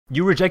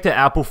You rejected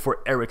Apple for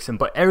Ericsson,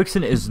 but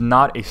Ericsson is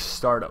not a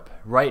startup.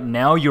 Right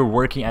now, you're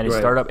working at a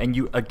startup, and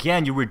you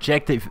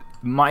rejected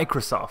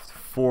Microsoft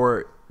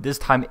for this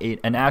time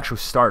an actual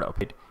startup.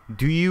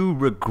 Do you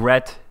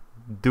regret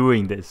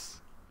doing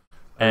this?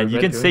 And you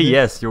can say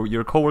yes.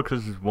 Your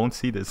coworkers won't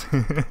see this.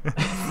 Do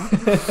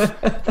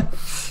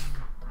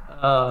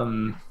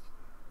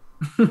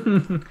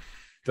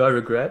I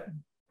regret?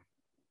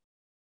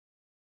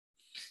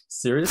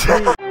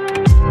 Seriously?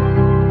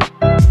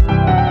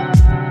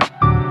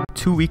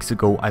 2 weeks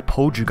ago, I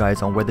polled you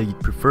guys on whether you'd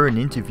prefer an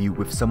interview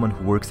with someone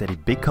who works at a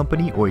big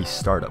company or a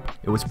startup.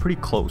 It was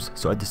pretty close,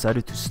 so I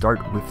decided to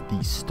start with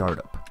the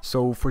startup.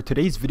 So for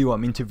today's video,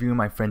 I'm interviewing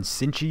my friend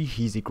Xinchi.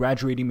 He's a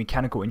graduating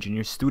mechanical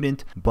engineer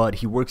student, but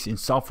he works in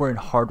software and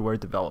hardware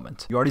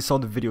development. You already saw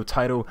the video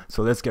title,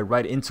 so let's get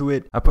right into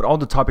it. I put all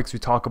the topics we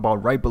talk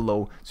about right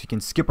below, so you can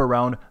skip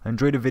around,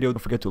 enjoy the video. Don't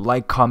forget to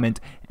like,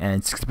 comment,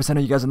 and 60%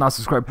 of you guys are not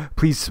subscribed.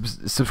 Please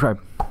subscribe.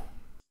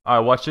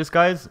 Alright, watch this,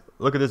 guys.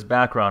 Look at this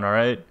background,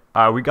 alright?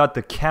 We got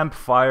the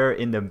campfire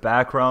in the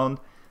background.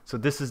 So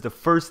this is the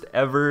first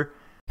ever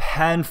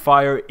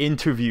Panfire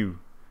interview.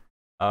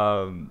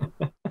 I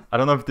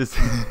don't know if this...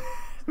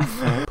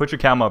 Put your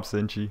cam up,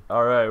 Xinchi.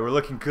 Alright, we're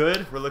looking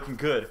good. We're looking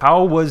good.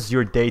 How was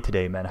your day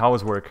today, man? How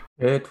was work?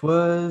 It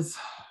was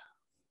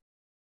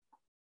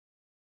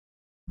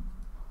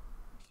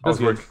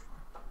good.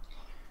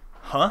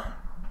 Huh?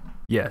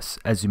 Yes,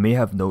 as you may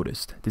have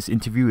noticed, this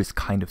interview is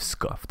kind of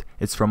scuffed.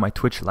 It's from my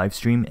Twitch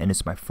livestream and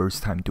it's my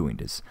first time doing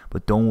this.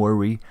 But don't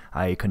worry,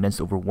 I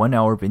condensed over 1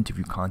 hour of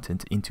interview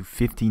content into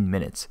 15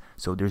 minutes,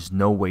 so there's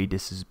no way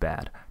this is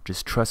bad.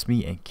 Just trust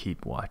me and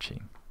keep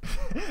watching.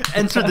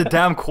 Answer the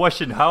damn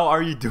question. How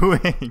are you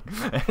doing?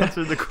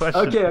 Answer the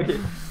question. Okay.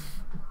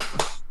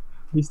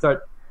 You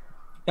start.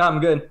 Yeah, I'm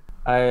good.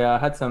 I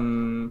had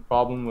some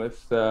problem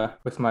with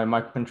my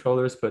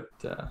microcontrollers, but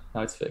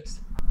now it's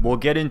fixed. We'll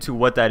get into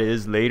what that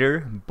is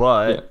later,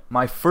 but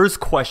my first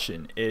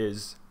question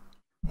is,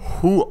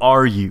 who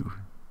are you?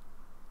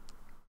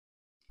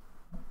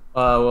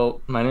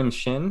 Well, my name is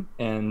Shin,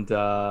 and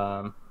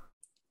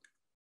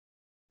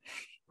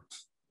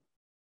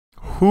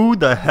who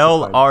the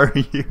hell are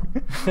you?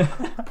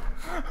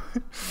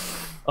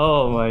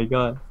 Oh my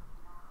god.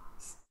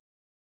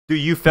 Dude,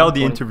 you failed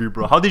the interview,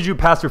 bro. How did you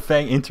pass your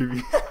FAANG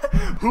interview?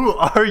 Who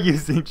are you,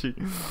 Xinchi?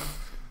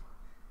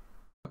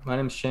 My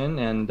name's Shin,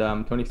 and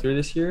I'm 23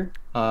 this year.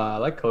 I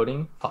like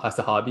coding as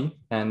a hobby,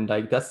 and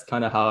like that's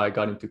kind of how I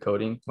got into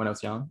coding when I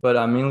was young. But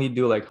I mainly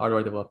do like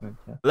hardware development.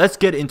 Yeah. Let's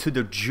get into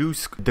the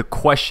juice, the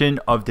question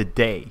of the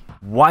day.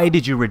 Why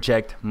did you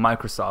reject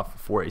Microsoft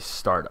for a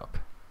startup?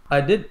 I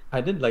did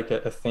like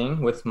a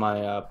thing with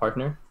my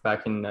partner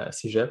back in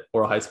Cégep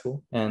or high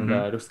school, and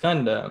it was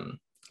kind of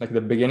like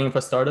the beginning of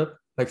a startup.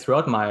 Like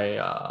throughout my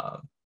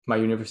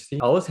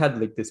university, I always had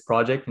like this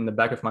project in the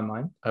back of my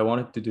mind I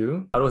wanted to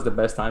do. That was the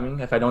best timing.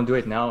 If I don't do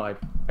it now, I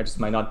just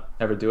might not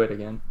ever do it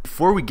again.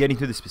 Before we get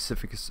into the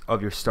specifics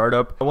of your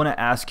startup, I want to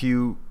ask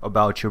you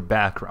about your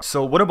background.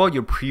 So what about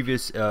your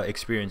previous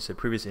experience,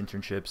 previous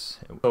internships?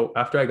 So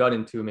after I got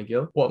into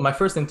McGill, well, my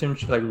first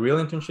internship, like real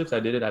internships, I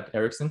did it at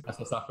Ericsson as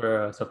a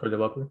software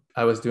developer.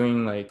 I was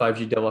doing like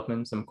 5G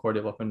development, some core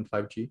development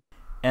in 5G.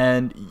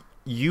 And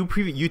you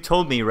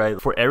told me,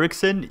 right, for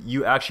Ericsson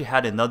you actually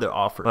had another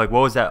offer. Like, what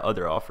was that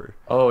other offer?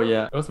 Oh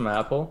yeah, it was from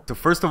Apple. So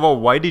first of all,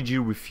 why did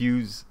you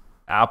refuse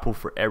Apple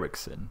for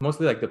Ericsson?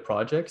 Mostly like the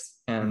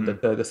projects and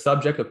the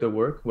subject of the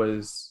work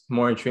was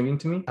more intriguing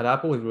to me. At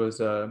Apple, it was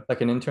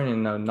like an intern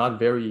in a not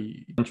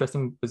very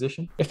interesting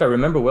position. If I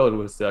remember well, it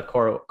was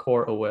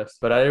core OS.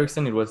 But at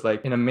Ericsson, it was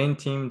like in a main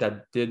team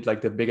that did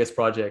like the biggest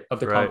project of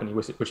the company,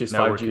 which is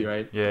networking. 5G,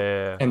 right?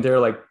 Yeah. And they're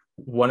like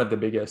one of the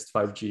biggest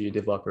 5G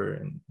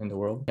developer in the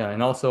world. Yeah,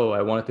 and also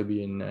I wanted to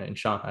be in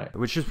Shanghai,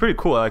 which is pretty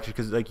cool actually,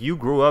 because like you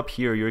grew up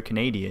here, you're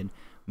Canadian,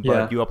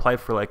 but you applied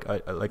for like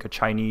a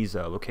Chinese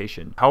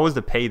location. How was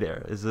the pay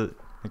there? Is it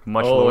like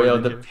much lower? Oh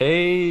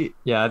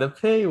yeah, the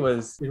pay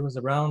was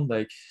around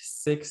like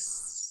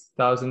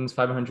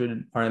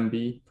 6,500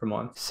 RMB per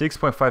month.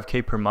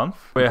 6.5K per month.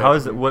 Wait,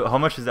 how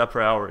much is that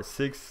per hour?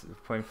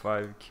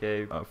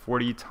 6.5K,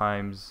 40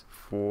 times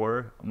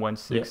 4,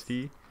 160.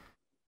 Yes.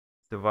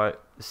 Divide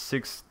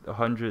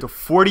 600 to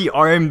 40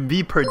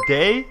 RMB per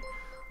day.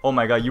 Oh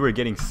my god, you were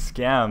getting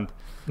scammed.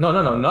 No,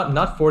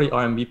 not 40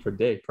 RMB per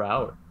day, per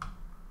hour.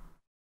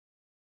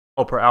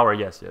 Oh, per hour.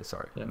 Yes,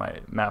 sorry. Yeah.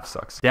 My math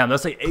sucks. Damn,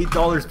 that's like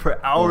 $8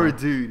 per hour,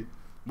 dude.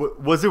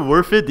 Was it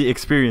worth it? The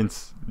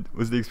experience?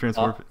 Was the experience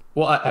worth it?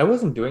 Well, I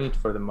wasn't doing it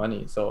for the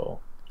money, so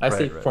I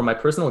say for my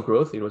personal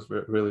growth, it was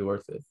really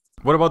worth it.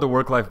 What about the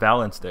work-life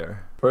balance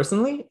there?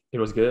 Personally, it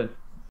was good.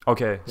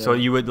 Okay, so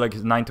you would like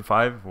 9 to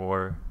 5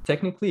 or?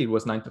 Technically, it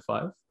was 9 to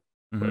 5,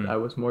 but I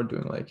was more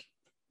doing like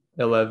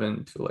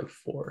 11 to like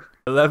 4.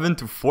 11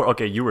 to 4?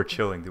 Okay, you were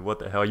chilling, dude. What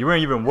the hell? You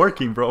weren't even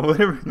working, bro.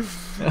 Whatever.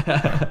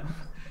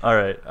 All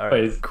right.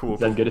 Wait, cool.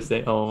 Is that good to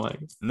say? Oh my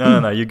god.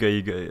 No, you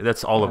good.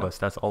 That's all of us.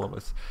 That's all of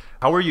us.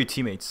 How were your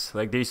teammates?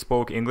 Like, they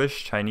spoke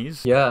English,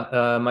 Chinese?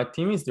 Yeah, my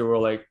teammates, they were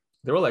like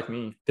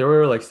me. They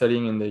were like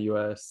studying in the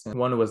US, and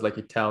one was like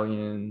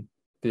Italian,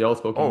 They all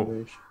spoke Oh,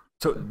 English.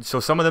 so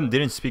some of them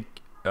didn't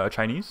speak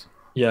Chinese?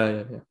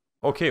 Yeah.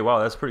 Okay, wow,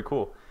 that's pretty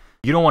cool.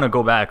 You don't want to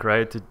go back,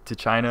 right, to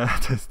China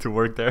to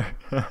work there?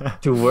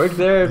 To work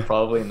there,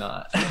 probably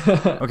not.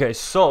 Okay,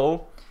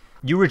 so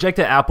you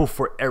rejected Apple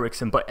for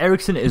Ericsson, but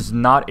Ericsson is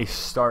not a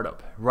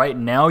startup. Right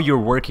now, you're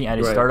working at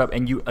a Right. startup,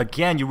 and you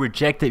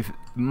rejected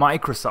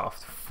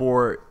Microsoft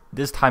for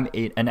this time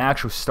an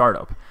actual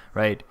startup,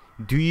 right?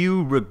 Do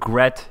you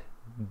regret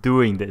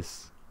doing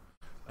this?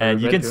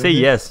 And you can regret say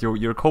doing yes.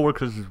 Your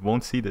coworkers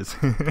won't see this.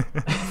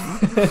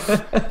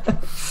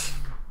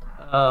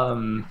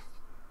 um,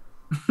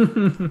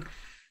 do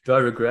I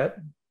regret?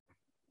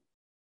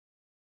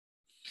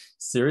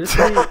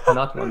 Seriously,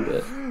 not one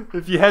bit.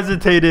 If you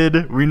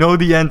hesitated, we know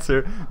the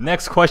answer.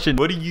 Next question.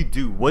 What do you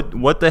do?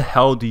 What the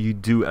hell do you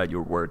do at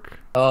your work?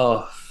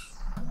 Oh,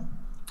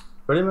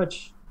 pretty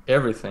much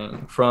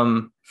everything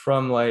from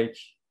like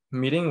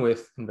meeting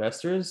with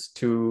investors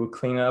to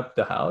clean up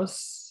the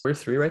house. We're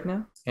three right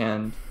now,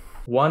 and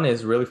one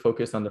is really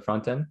focused on the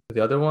front end.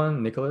 The other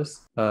one,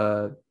 Nicholas,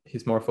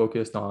 he's more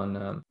focused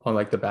on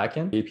like the back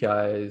end,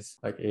 APIs,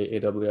 like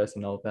AWS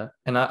and all of that.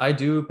 And I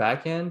do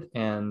back end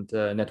and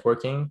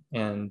networking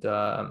and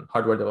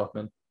hardware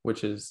development,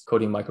 which is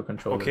coding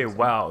microcontrollers. Okay,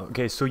 wow.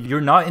 Okay, so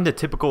you're not in the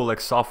typical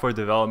like software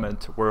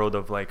development world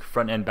of like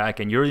front end, back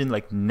end. You're in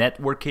like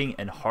networking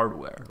and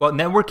hardware. Well,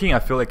 networking I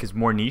feel like is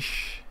more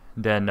niche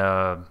than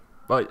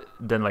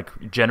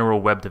like general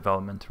web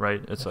development,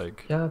 right? It's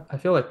like, Yeah, I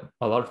feel like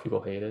a lot of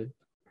people hate it.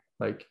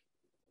 Like,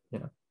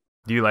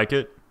 do you like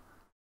it?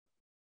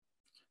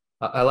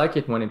 I like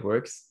it when it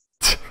works.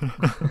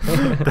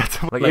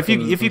 That's like,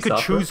 if you could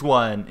choose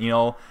one,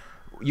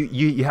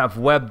 you have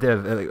web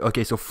dev.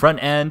 Okay, so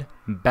front end,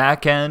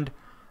 back end,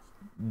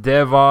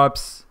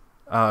 DevOps,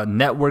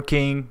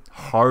 networking,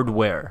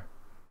 hardware.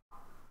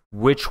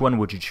 Which one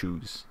would you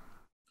choose?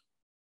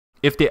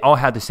 If they all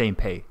had the same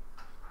pay.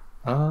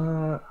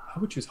 I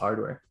would choose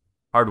hardware.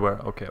 Hardware,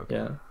 okay.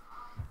 Yeah.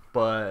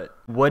 But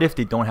what if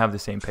they don't have the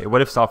same pay?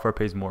 What if software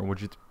pays more?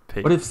 Would you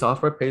pay? What if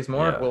software pays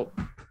more? Yeah. Well,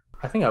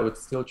 I think I would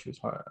still choose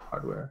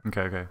hardware.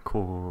 Okay,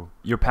 cool.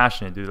 You're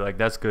passionate, dude. Like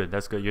that's good.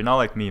 You're not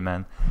like me,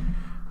 man.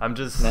 I'm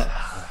just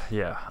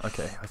yeah.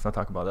 Okay, let's not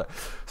talk about that.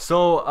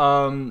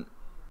 So,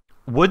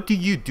 what do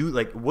you do?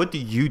 Like, what do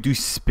you do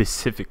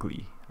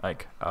specifically?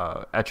 Like,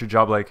 at your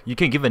job? Like, you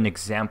can give an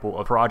example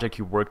of a project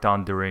you worked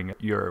on during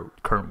your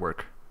current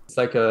work. It's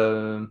like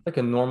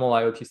a normal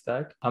IoT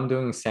stack. I'm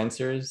doing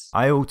sensors.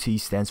 IoT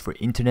stands for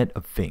Internet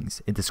of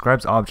Things. It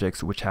describes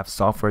objects which have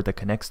software that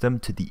connects them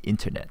to the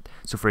internet.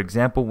 So for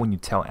example, when you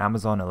tell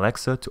Amazon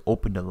Alexa to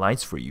open the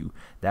lights for you,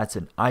 that's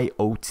an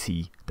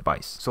IoT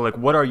device. So like,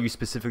 what are you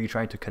specifically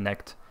trying to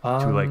connect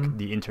to like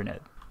the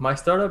internet? My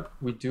startup,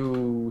 we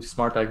do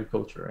smart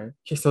agriculture, right?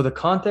 Okay, so the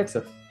context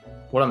of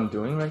what I'm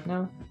doing right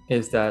now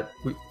is that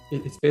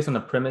it's based on the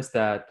premise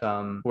that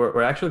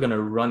we're actually going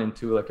to run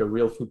into like a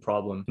real food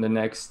problem in the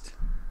next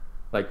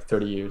like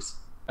 30 years,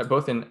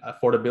 both in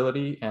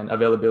affordability and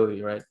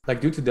availability, right? Like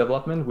due to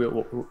development,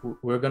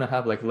 we're going to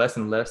have like less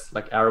and less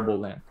like arable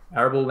land.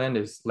 Arable land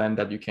is land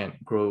that you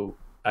can't grow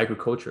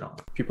agriculture on.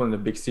 People in the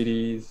big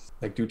cities,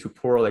 like due to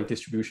poor like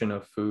distribution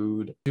of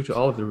food, due to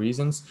all of the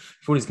reasons,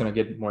 food is going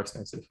to get more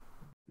expensive.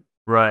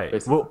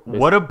 Right. Well,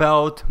 what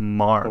about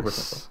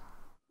Mars?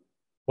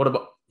 What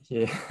about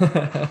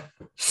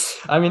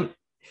I mean,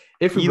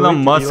 if we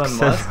Elon Musk Elon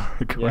says Musk,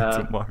 we're going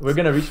to Mars. We're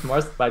gonna reach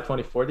Mars by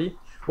 2040.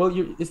 Well,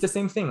 it's the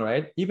same thing,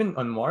 right? Even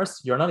on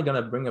Mars, you're not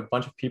gonna bring a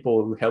bunch of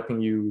people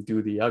helping you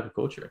do the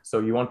agriculture. So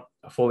you want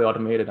a fully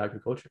automated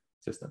agriculture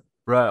system.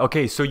 Right.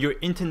 Okay. So your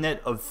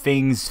Internet of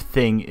Things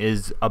thing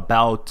is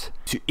about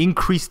to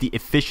increase the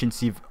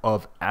efficiency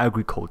of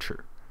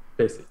agriculture.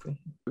 Basically.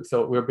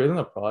 So we're building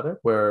a product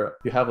where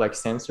you have like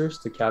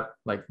sensors to cap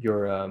like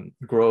your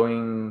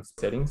growing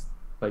settings,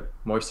 like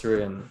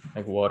moisture and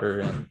like water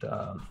and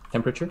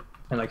temperature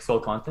and like soil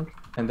content.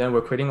 And then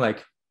we're creating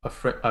like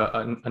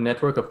a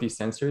network of these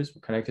sensors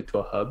connected to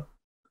a hub.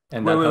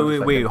 And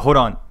wait, hold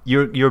on.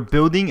 You're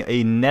building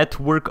a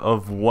network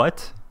of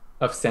what?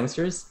 Of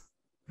sensors.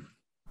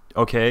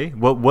 Okay.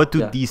 What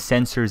do these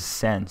sensors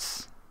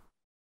sense?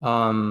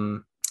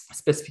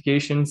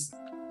 Specifications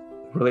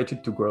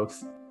related to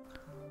growth.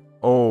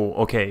 Oh,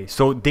 okay.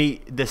 So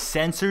the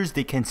sensors,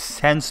 they can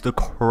sense the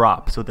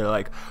crop. So they're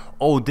like,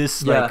 oh,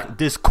 this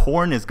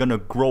corn is gonna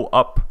grow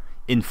up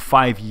in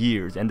 5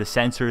 years, and the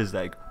sensor is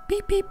like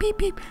beep beep beep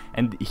beep,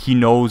 and he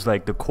knows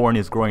like the corn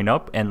is growing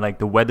up and like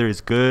the weather is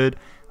good,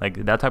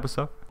 like that type of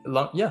stuff.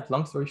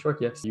 Long story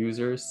short, yes.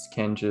 Users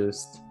can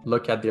just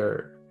look at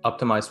their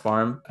optimized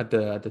farm at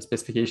the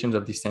specifications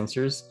of these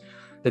sensors,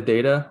 the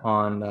data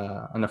on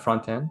the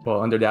front end,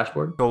 on their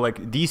dashboard. So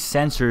like these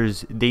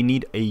sensors, they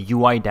need a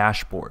UI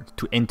dashboard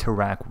to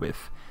interact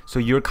with. So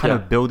you're kind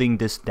of building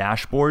this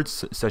dashboard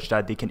such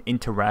that they can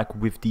interact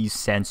with these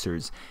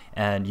sensors,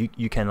 and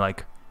you can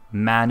like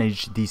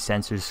manage these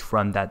sensors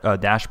from that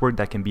dashboard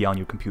that can be on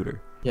your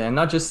computer. Yeah, and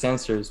not just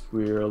sensors.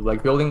 We're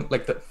like building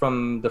like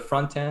from the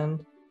front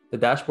end, the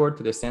dashboard,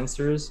 to the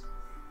sensors,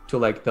 to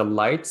like the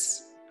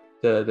lights,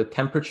 the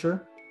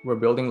temperature, we're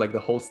building like the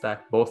whole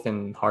stack, both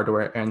in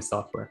hardware and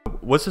software.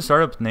 What's the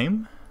startup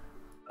name?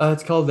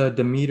 It's called the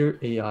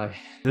DemeterAI.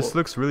 This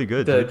looks really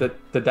good.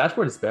 The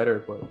dashboard is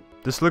better, but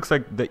this looks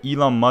like the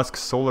Elon Musk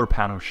solar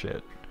panel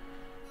shit.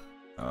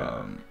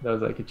 that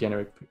was like a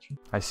generic picture.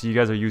 I see you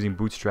guys are using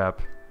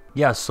Bootstrap.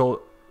 Yeah,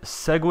 so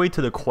segue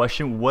to the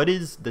question, what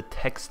is the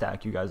tech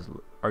stack you guys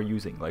are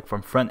using? Like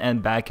from front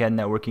end, back end,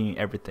 networking,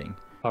 everything.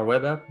 Our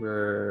web app,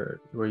 we're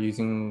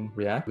using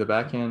React. The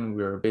backend,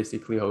 we're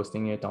basically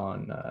hosting it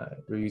on,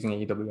 we're using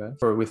AWS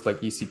or with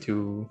like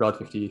EC2, Route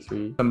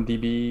 53, some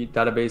DB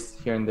database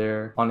here and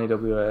there on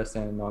AWS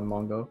and on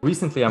Mongo.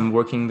 Recently, I'm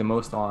working the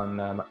most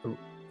on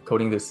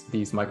coding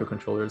these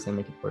microcontrollers and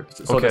make it work.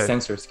 So Okay. the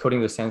sensors,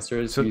 coding the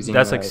sensors So using,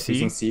 that's like C?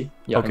 using C.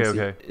 Yeah, Okay, in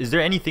C. okay. Is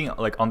there anything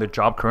like on the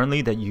job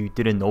currently that you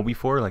didn't know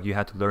before? Like you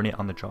had to learn it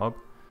on the job?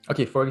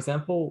 Okay, for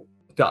example,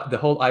 the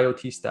whole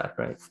IoT stack,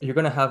 right? You're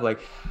gonna have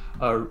like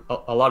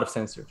a lot of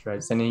sensors,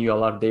 right? Sending you a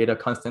lot of data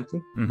constantly.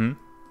 Mm-hmm.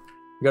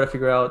 You gotta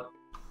figure out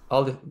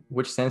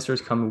which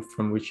sensors come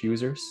from which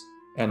users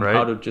and Right.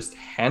 how to just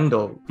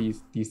handle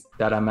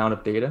that amount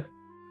of data.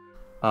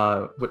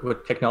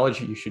 What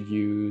technology you should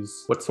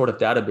use, what sort of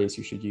database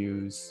you should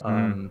use,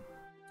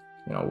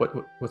 you know,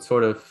 what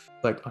sort of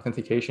like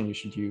authentication you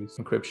should use,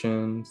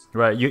 encryptions.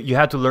 Right, you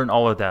had to learn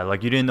all of that.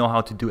 Like you didn't know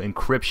how to do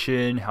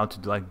encryption, how to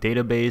do like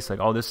database, like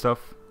all this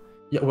stuff.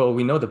 Yeah, well,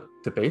 we know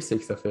the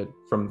basics of it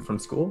from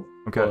school.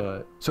 Okay.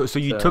 But So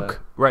you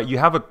took, right, you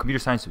have a computer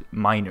science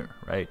minor,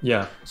 right?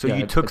 yeah. So yeah,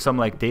 you took some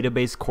like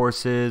database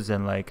courses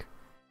and like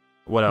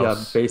what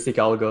else? Yeah, basic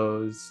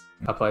algos,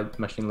 applied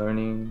machine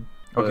learning.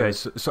 Okay,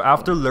 so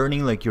after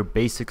learning like your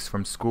basics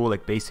from school,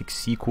 like basic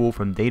SQL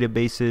from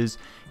databases,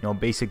 you know,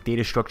 basic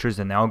data structures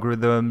and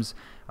algorithms,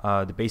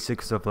 the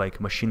basics of like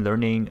machine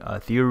learning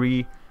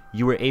theory,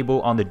 you were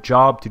able on the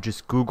job to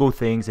just Google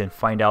things and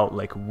find out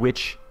like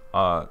which,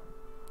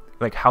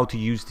 like how to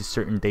use this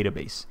certain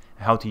database,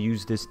 how to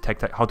use this tech,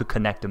 how to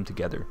connect them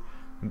together.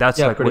 That's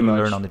like what you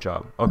learn on the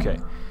job. Okay.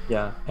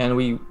 Yeah, and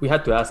we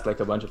had to ask like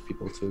a bunch of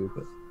people too,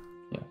 but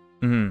yeah.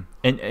 Mm-hmm.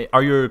 And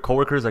are your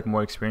coworkers like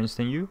more experienced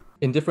than you?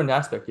 In different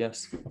aspects,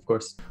 yes, of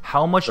course.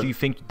 How much do you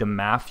think the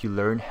math you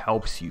learn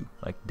helps you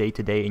like day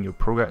to day in your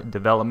program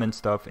development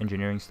stuff,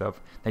 engineering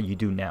stuff that you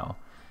do now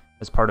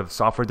as part of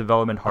software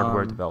development,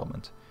 hardware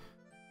development?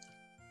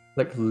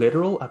 Like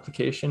literal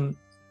application,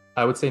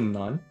 I would say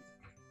none.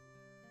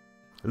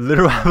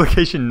 Literal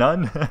application,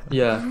 none?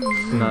 Yeah,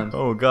 none.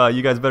 Oh God,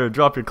 you guys better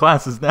drop your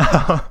classes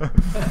now.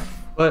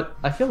 But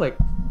I feel like,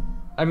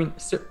 I mean,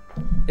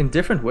 in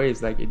different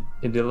ways, like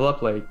it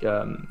developed like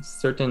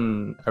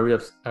certain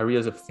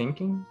areas of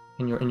thinking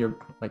in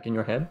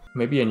your head,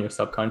 maybe in your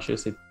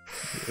subconscious. It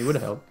would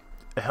help.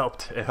 It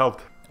helped.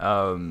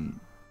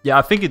 Yeah,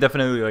 I think it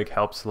definitely like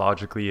helps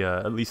logically,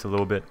 at least a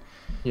little bit.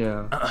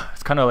 Yeah.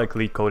 It's kind of like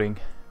lead coding.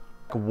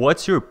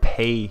 What's your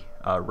pay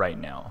right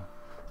now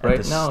at Right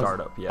this now,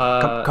 startup?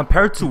 Yeah,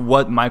 compared to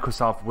what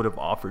Microsoft would have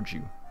offered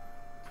you.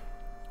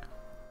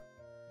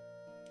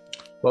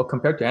 Well,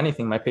 compared to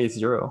anything, my pay is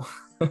 0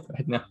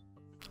 right now.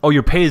 Oh,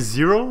 your pay is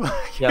 0?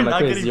 Yeah, my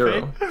pay is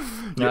 0.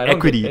 No,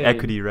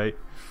 equity, right?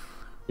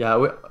 Yeah,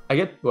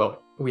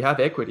 we have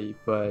equity,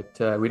 but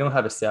we don't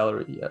have a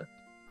salary yet.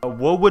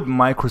 What would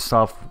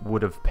Microsoft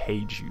would have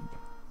paid you?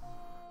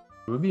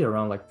 It would be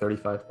around like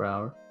 35 per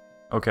hour.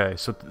 Okay,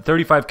 so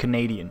 35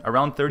 Canadian,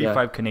 around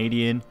 35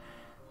 Canadian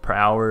per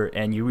hour,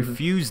 and you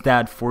refuse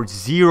that for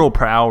 0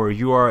 per hour.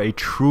 You are a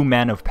true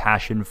man of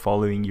passion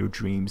following your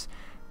dreams.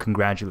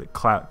 Congratulate,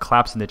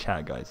 claps in the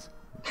chat, guys.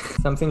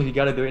 Some things you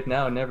gotta do it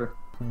now, never.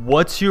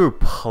 What's your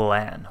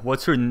plan?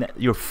 What's your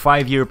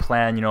 5-year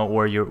plan? You know,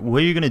 or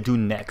what are you gonna do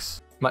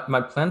next?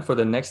 My plan for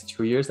the next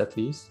 2 years at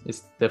least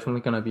is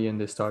definitely gonna be in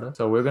this startup.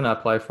 So we're gonna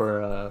apply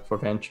for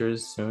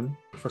ventures soon,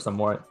 for some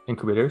more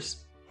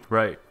incubators.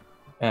 Right.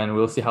 And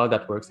we'll see how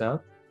that works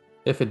out.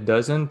 If it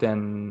doesn't,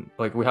 then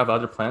like we have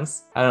other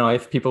plans. I don't know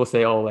if people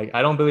say, oh, like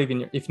I don't believe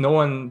in if no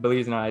one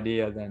believes in our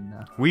idea, then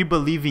we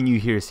believe in you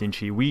here,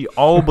 Xinchi. We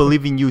all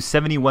believe in you.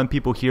 71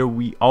 people here.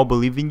 We all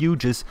believe in you.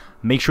 Just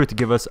make sure to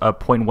give us a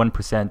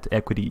 0.1%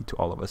 equity to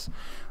all of us.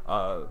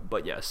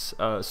 But yes,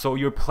 so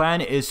your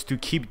plan is to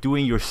keep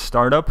doing your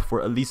startup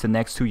for at least the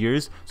next 2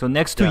 years. So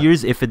next 2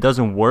 years, if it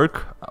doesn't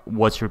work,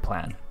 what's your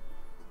plan?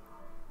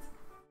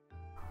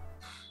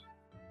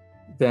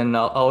 Then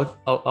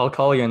I'll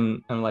call you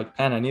and like,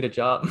 man, I need a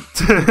job.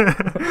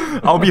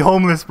 I'll be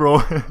homeless, bro.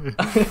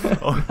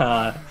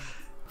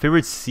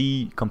 Favorite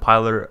C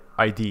compiler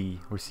ID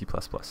or C++?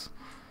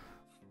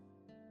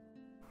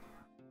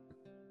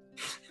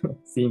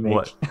 C mate.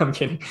 What? I'm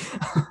kidding.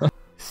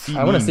 C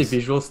I want to say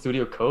Visual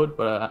Studio Code,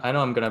 but I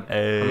know I'm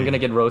gonna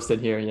get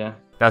roasted here. Yeah.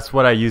 That's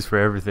what I use for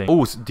everything.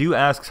 Oh, so do you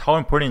ask how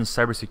important is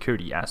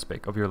cybersecurity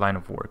aspect of your line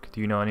of work? Do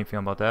you know anything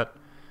about that?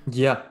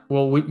 Yeah,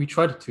 well, we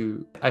tried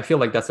to. I feel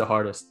like that's the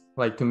hardest.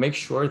 Like to make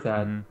sure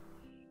that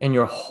in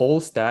your whole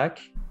stack,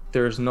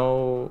 there's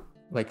no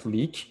like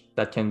leak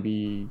that can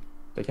be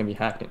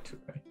hacked into,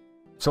 right?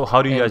 So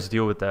how do you guys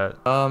deal with that?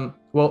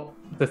 Well,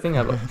 the thing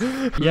about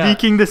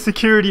leaking the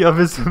security of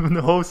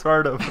the whole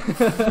startup.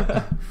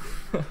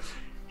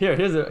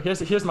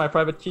 here's my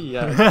private key.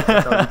 It's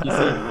our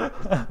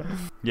VPC.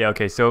 Yeah,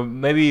 okay, so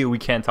maybe we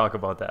can't talk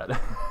about that.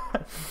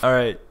 All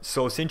right,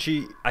 so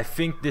Xinchi, I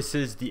think this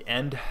is the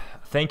end.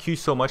 Thank you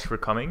so much for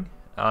coming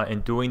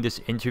and doing this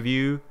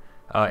interview.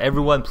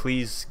 Everyone,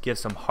 please give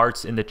some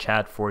hearts in the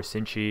chat for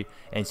Xinchi.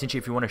 And Xinchi,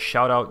 if you want to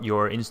shout out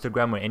your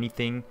Instagram or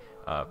anything,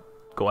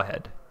 go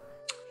ahead.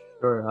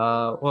 Sure.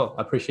 Well,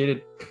 I appreciate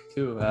it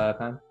too,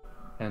 Pan.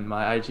 And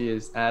my IG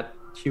is at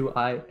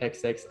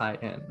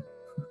QIXXIN.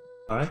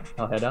 All right,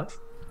 I'll head out.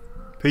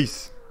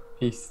 Peace.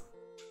 Peace.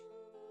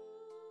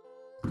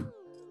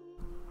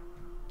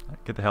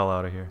 Get the hell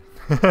out of here.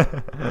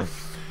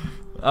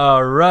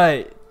 All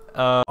right.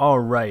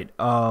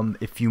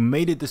 If you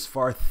made it this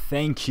far,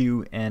 thank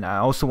you. And I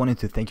also wanted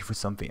to thank you for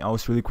something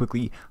else really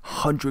quickly.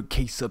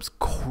 100K subs,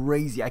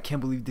 crazy. I can't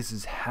believe this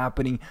is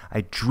happening.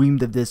 I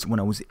dreamed of this when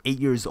I was 8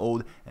 years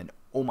old, and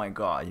oh my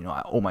god,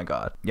 oh my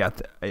god. Yeah,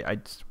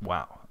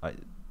 wow.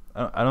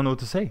 I don't know what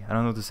to say.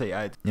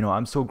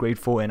 I'm so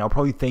grateful, and I'll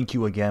probably thank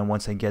you again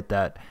once I get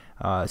that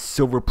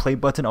silver play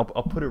button. I'll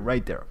put it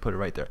right there.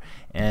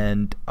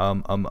 And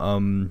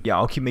yeah,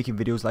 I'll keep making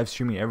videos, live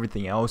streaming,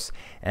 everything else,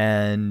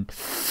 and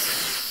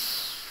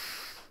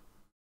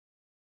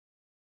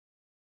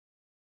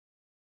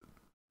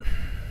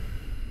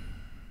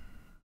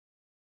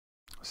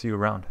see you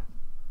around.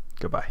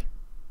 Goodbye.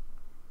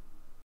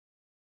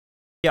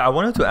 Yeah, I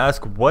wanted to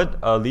ask, what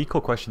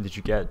legal question did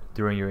you get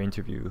during your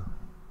interview?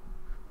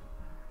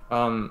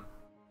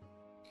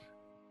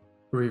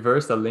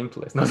 Reverse the linked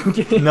list. No, I'm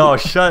kidding. No,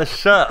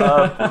 shut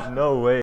up. No way.